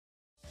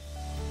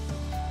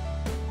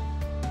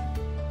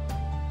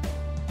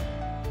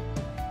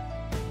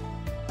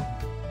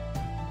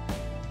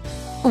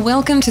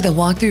Welcome to the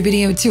walkthrough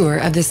video tour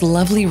of this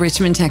lovely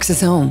Richmond, Texas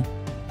home.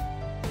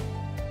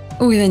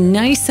 With a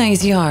nice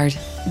size yard,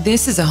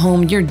 this is a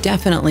home you're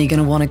definitely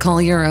going to want to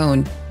call your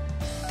own.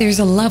 There's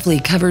a lovely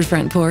covered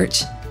front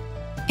porch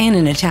and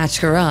an attached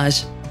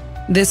garage.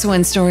 This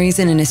one stories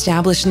in an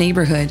established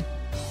neighborhood.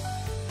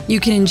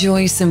 You can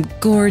enjoy some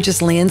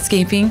gorgeous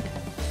landscaping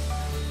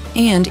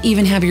and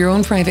even have your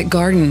own private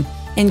garden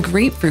and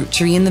grapefruit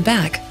tree in the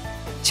back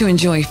to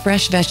enjoy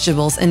fresh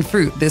vegetables and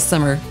fruit this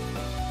summer.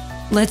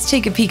 Let's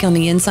take a peek on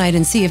the inside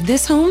and see if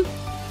this home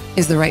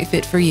is the right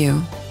fit for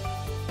you.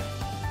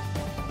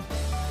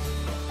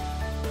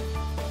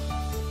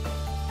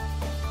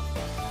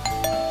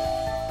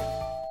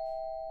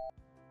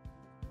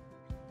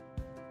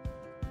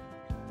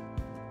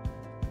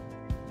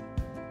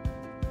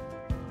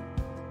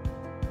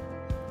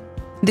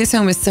 This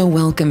home is so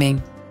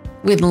welcoming,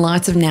 with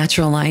lots of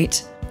natural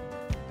light.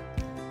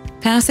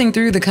 Passing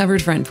through the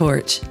covered front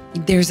porch,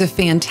 there's a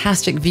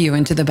fantastic view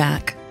into the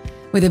back,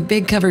 with a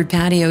big covered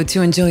patio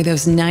to enjoy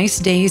those nice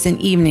days and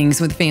evenings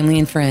with family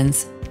and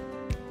friends.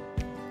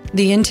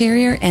 The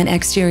interior and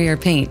exterior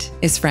paint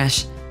is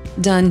fresh,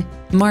 done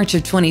March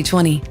of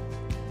 2020.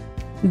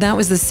 That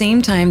was the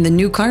same time the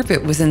new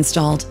carpet was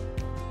installed.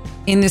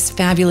 In this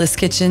fabulous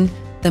kitchen,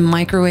 the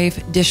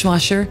microwave,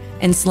 dishwasher,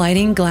 and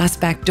sliding glass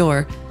back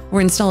door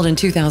were installed in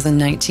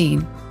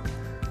 2019.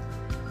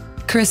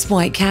 Crisp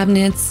white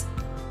cabinets,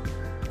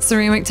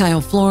 ceramic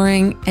tile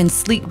flooring, and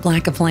sleek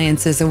black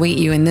appliances await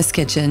you in this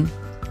kitchen.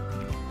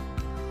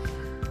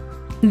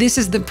 This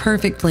is the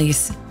perfect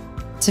place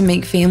to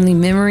make family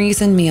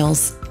memories and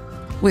meals,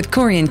 with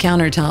Corian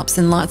countertops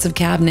and lots of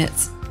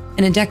cabinets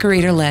and a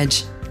decorator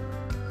ledge.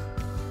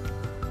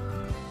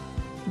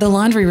 The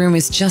laundry room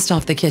is just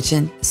off the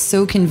kitchen,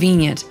 so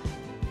convenient.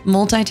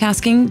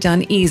 Multitasking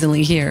done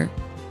easily here.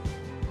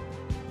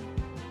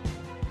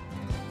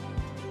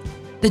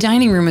 The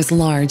dining room is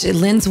large. It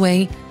lends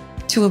way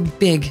to a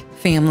big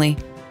family,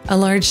 a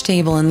large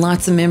table, and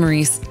lots of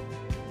memories.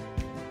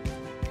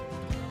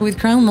 With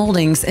crown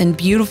moldings and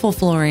beautiful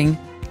flooring,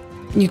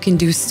 you can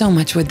do so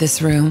much with this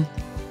room.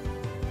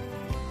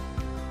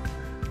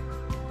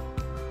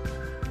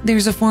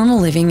 There's a formal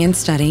living and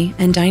study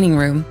and dining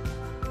room.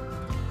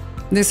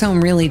 This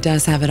home really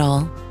does have it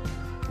all.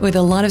 With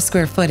a lot of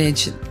square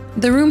footage,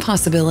 the room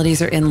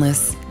possibilities are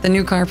endless. The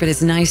new carpet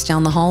is nice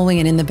down the hallway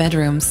and in the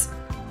bedrooms.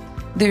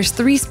 There's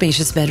 3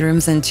 spacious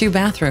bedrooms and 2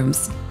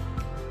 bathrooms.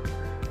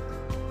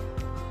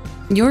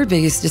 Your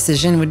biggest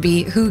decision would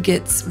be who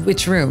gets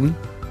which room.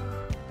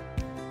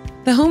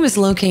 The home is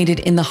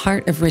located in the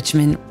heart of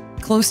Richmond,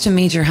 close to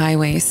major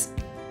highways.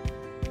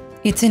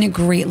 It's in a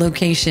great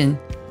location,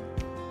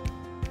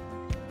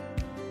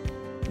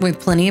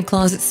 with plenty of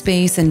closet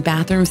space and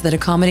bathrooms that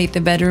accommodate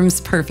the bedrooms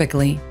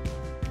perfectly.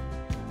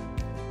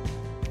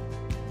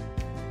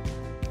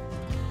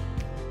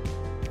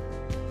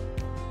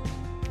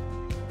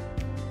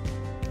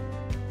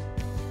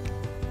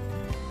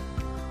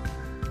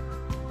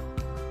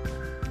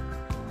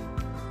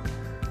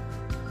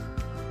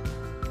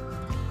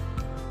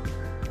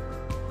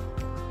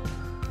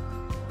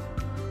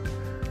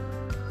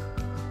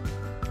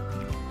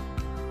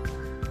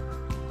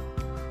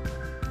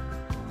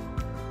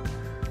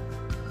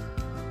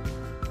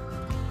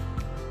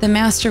 The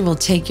master will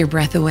take your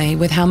breath away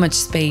with how much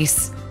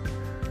space.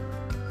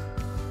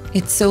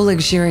 It's so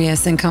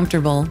luxurious and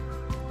comfortable.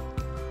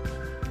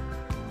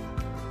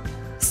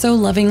 So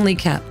lovingly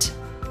kept.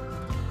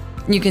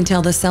 You can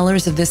tell the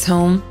sellers of this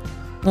home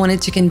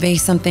wanted to convey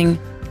something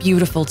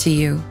beautiful to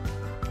you.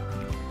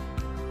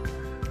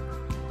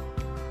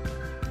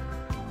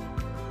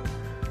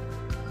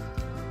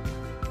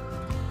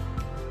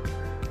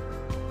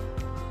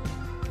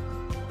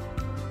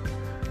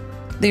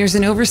 There's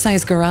an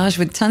oversized garage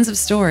with tons of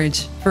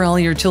storage for all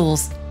your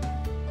tools.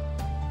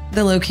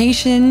 The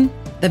location,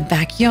 the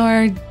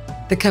backyard,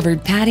 the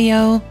covered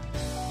patio,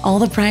 all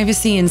the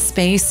privacy and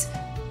space,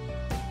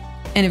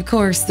 and of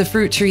course the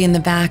fruit tree in the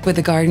back with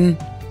the garden.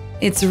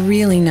 It's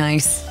really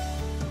nice.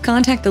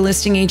 Contact the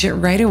listing agent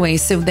right away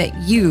so that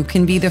you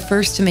can be the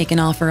first to make an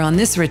offer on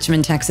this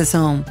Richmond, Texas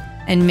home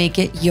and make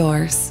it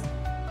yours.